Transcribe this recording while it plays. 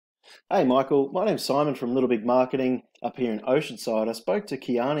Hey Michael, my name's Simon from Little Big Marketing up here in Oceanside. I spoke to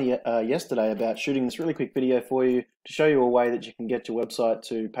Kiana yesterday about shooting this really quick video for you to show you a way that you can get your website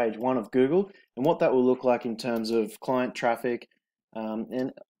to page one of Google and what that will look like in terms of client traffic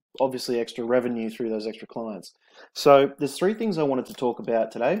and obviously extra revenue through those extra clients. So there's three things I wanted to talk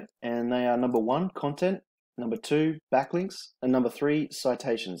about today, and they are number one, content, number two, backlinks, and number three,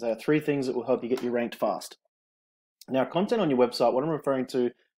 citations. They are three things that will help you get you ranked fast. Now, content on your website, what I'm referring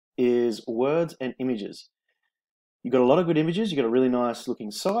to is words and images. You've got a lot of good images. You've got a really nice looking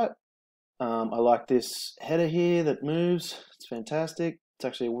site. I like this header here that moves. It's fantastic. It's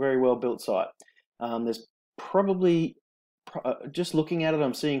actually a very well built site. There's probably, just looking at it,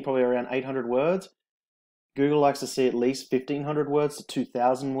 I'm seeing probably around 800 words. Google likes to see at least 1,500 words to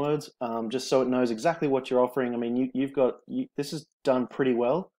 2,000 words, just so it knows exactly what you're offering. I mean, this is done pretty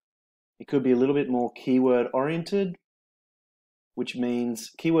well. It could be a little bit more keyword oriented, which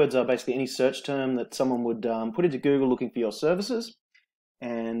means keywords are basically any search term that someone would put into Google looking for your services.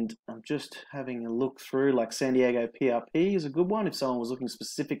 And I'm just having a look through, like San Diego PRP is a good one if someone was looking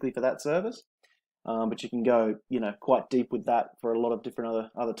specifically for that service. But you can go, quite deep with that for a lot of different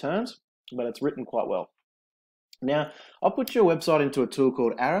other terms, but it's written quite well. Now, I'll put your website into a tool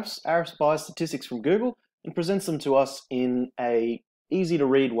called Ahrefs. Ahrefs buys statistics from Google and presents them to us in a easy to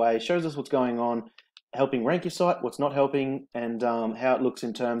read way, shows us what's going on, helping rank your site, what's not helping, and how it looks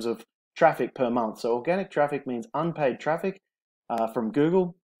in terms of traffic per month. So organic traffic means unpaid traffic from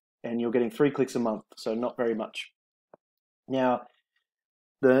Google, and you're getting 3 clicks a month, so not very much. Now,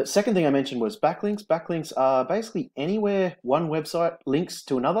 the second thing I mentioned was backlinks. Backlinks are basically anywhere one website links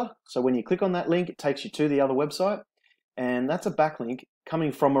to another. So when you click on that link, it takes you to the other website, and that's a backlink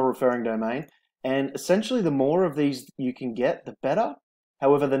coming from a referring domain. And essentially, the more of these you can get, the better.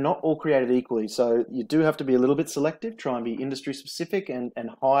 However, they're not all created equally, so you do have to be a little bit selective, try and be industry specific and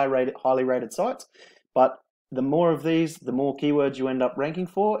highly rated sites. But the more of these, the more keywords you end up ranking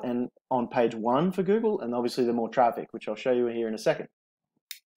for and on page one for Google, and obviously the more traffic, which I'll show you here in a second.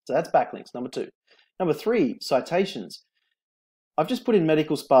 So that's backlinks, number two. Number three, citations. I've just put in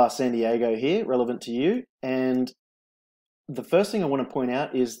Medical Spa San Diego here, relevant to you, and the first thing I want to point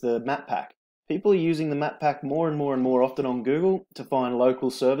out is the map pack. People are using the map pack more and more and more often on Google to find local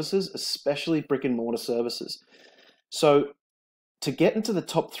services, especially brick and mortar services. So to get into the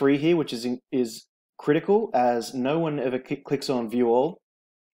top three here, which is critical, as no one ever clicks on view all,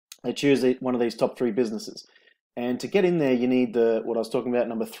 they choose one of these top three businesses. And to get in there, you need what I was talking about,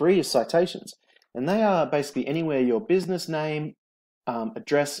 number three, is citations. And they are basically anywhere your business name,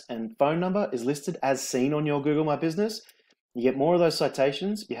 address, and phone number is listed as seen on your Google My Business. You get more of those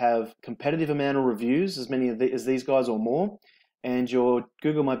citations, you have competitive amount of reviews, as many as these guys or more, and your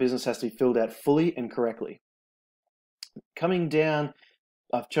Google My Business has to be filled out fully and correctly. Coming down,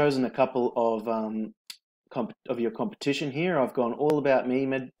 I've chosen a couple of your competition here. I've gone All About Me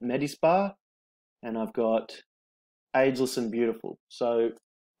Med Spa, and I've got Ageless and Beautiful. So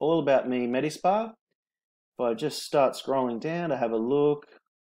All About Me Med Spa, if I just start scrolling down to have a look,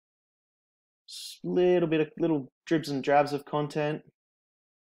 little dribs and drabs of content,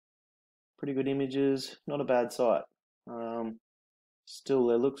 pretty good images, not a bad site. Still,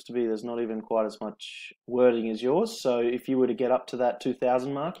 there's not even quite as much wording as yours. So if you were to get up to that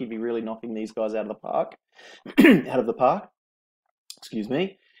 2,000 mark, you'd be really knocking these guys out of the park. Excuse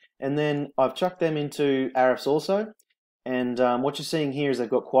me. And then I've chucked them into Ahrefs also. And what you're seeing here is they've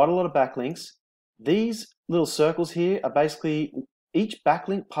got quite a lot of backlinks. These little circles here are basically, each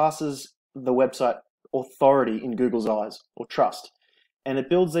backlink passes the website authority in Google's eyes, or trust. And it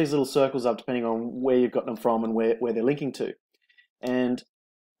builds these little circles up depending on where you've got them from and where they're linking to. And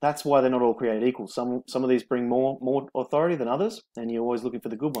that's why they're not all created equal. Some of these bring more authority than others, and you're always looking for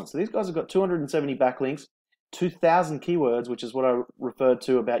the good ones. So these guys have got 270 backlinks, 2,000 keywords, which is what I referred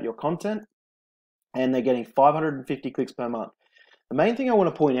to about your content, and they're getting 550 clicks per month. The main thing I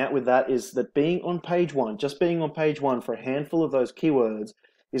want to point out with that is that just being on page one for a handful of those keywords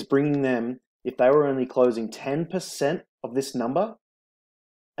is bringing them, if they were only closing 10% of this number,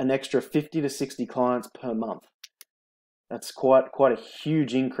 an extra 50 to 60 clients per month. That's quite a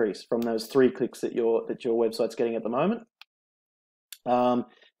huge increase from those 3 clicks that your website's getting at the moment. The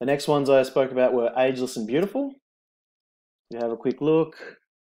next ones I spoke about were Ageless and Beautiful. You have a quick look.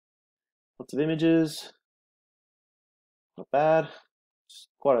 Lots of images. Not bad. It's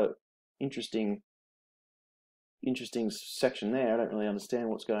quite an interesting section there. I don't really understand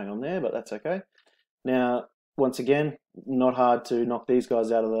what's going on there, but that's okay. Now, once again, not hard to knock these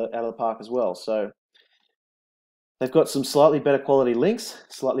guys out of the park as well. So they've got some slightly better quality links,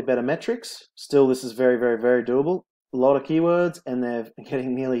 slightly better metrics. Still, this is very, very, very doable. A lot of keywords, and they're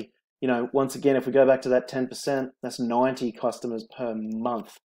getting nearly You know, once again, if we go back to that 10%, that's 90 customers per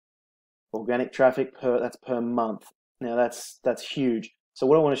month. Organic traffic that's per month. Now that's huge. So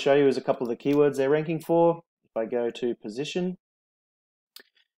what I want to show you is a couple of the keywords they're ranking for. If I go to position,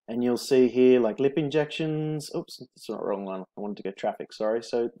 and you'll see here like lip injections. Oops, it's not the wrong one. I wanted to go traffic, sorry.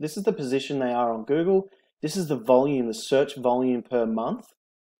 So this is the position they are on Google. This is the volume, the search volume per month.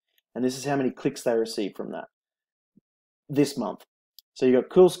 And this is how many clicks they receive from that this month. So you've got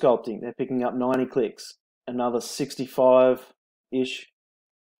cool sculpting. They're picking up 90 clicks. Another 65-ish.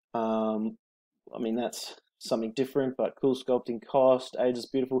 I mean, that's something different, but cool sculpting cost, age is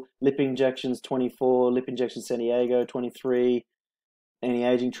beautiful. Lip injections, 24. Lip injections San Diego, 23.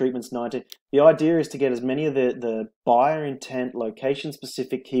 Anti-aging treatments, 19. The idea is to get as many of the buyer intent,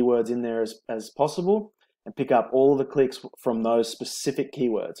 location-specific keywords in there as possible, and pick up all the clicks from those specific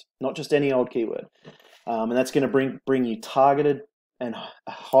keywords, not just any old keyword. And that's going to bring you targeted and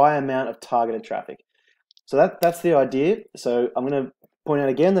a high amount of targeted traffic. So that's the idea. So I'm going to point out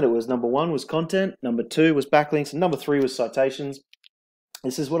again that it was number 1 was content, number 2 was backlinks, and number 3 was citations.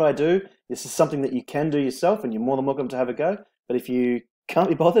 This is what I do. This is something that you can do yourself, and you're more than welcome to have a go. But if you can't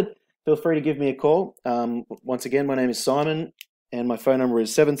be bothered, feel free to give me a call. Once again, my name is Simon, and my phone number is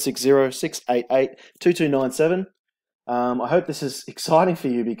 760-688-2297. I hope this is exciting for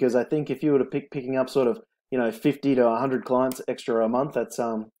you, because I think if you were to picking up sort of 50 to 100 clients extra a month,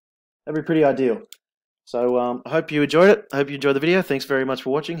 that'd be pretty ideal. So I hope you enjoyed it. I hope you enjoyed the video. Thanks very much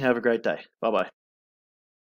for watching. Have a great day. Bye-bye.